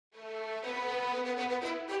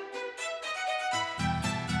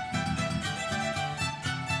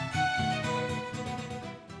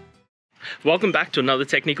Welcome back to another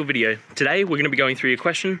technical video. Today we're going to be going through your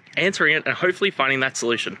question, answering it, and hopefully finding that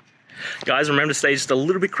solution. Guys, remember to stay just a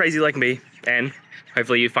little bit crazy like me, and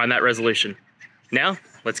hopefully you find that resolution. Now,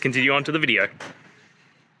 let's continue on to the video.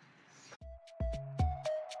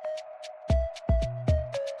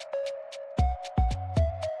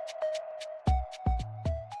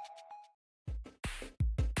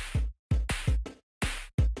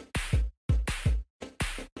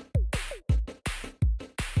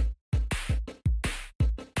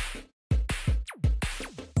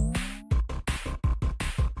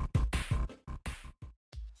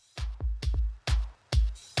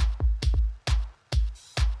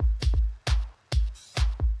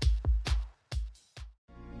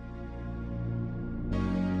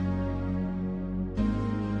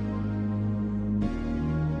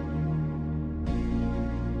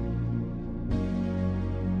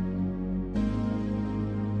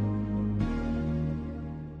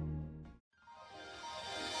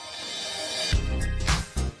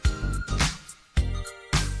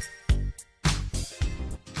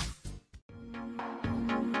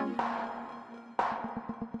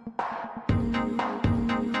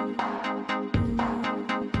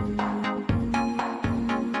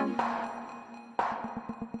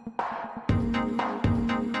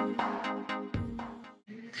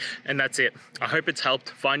 And that's it. I hope it's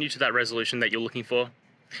helped find you to that resolution that you're looking for.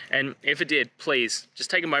 And if it did, please just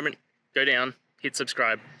take a moment, go down, hit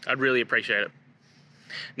subscribe. I'd really appreciate it.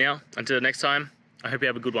 Now, until next time, I hope you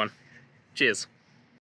have a good one. Cheers.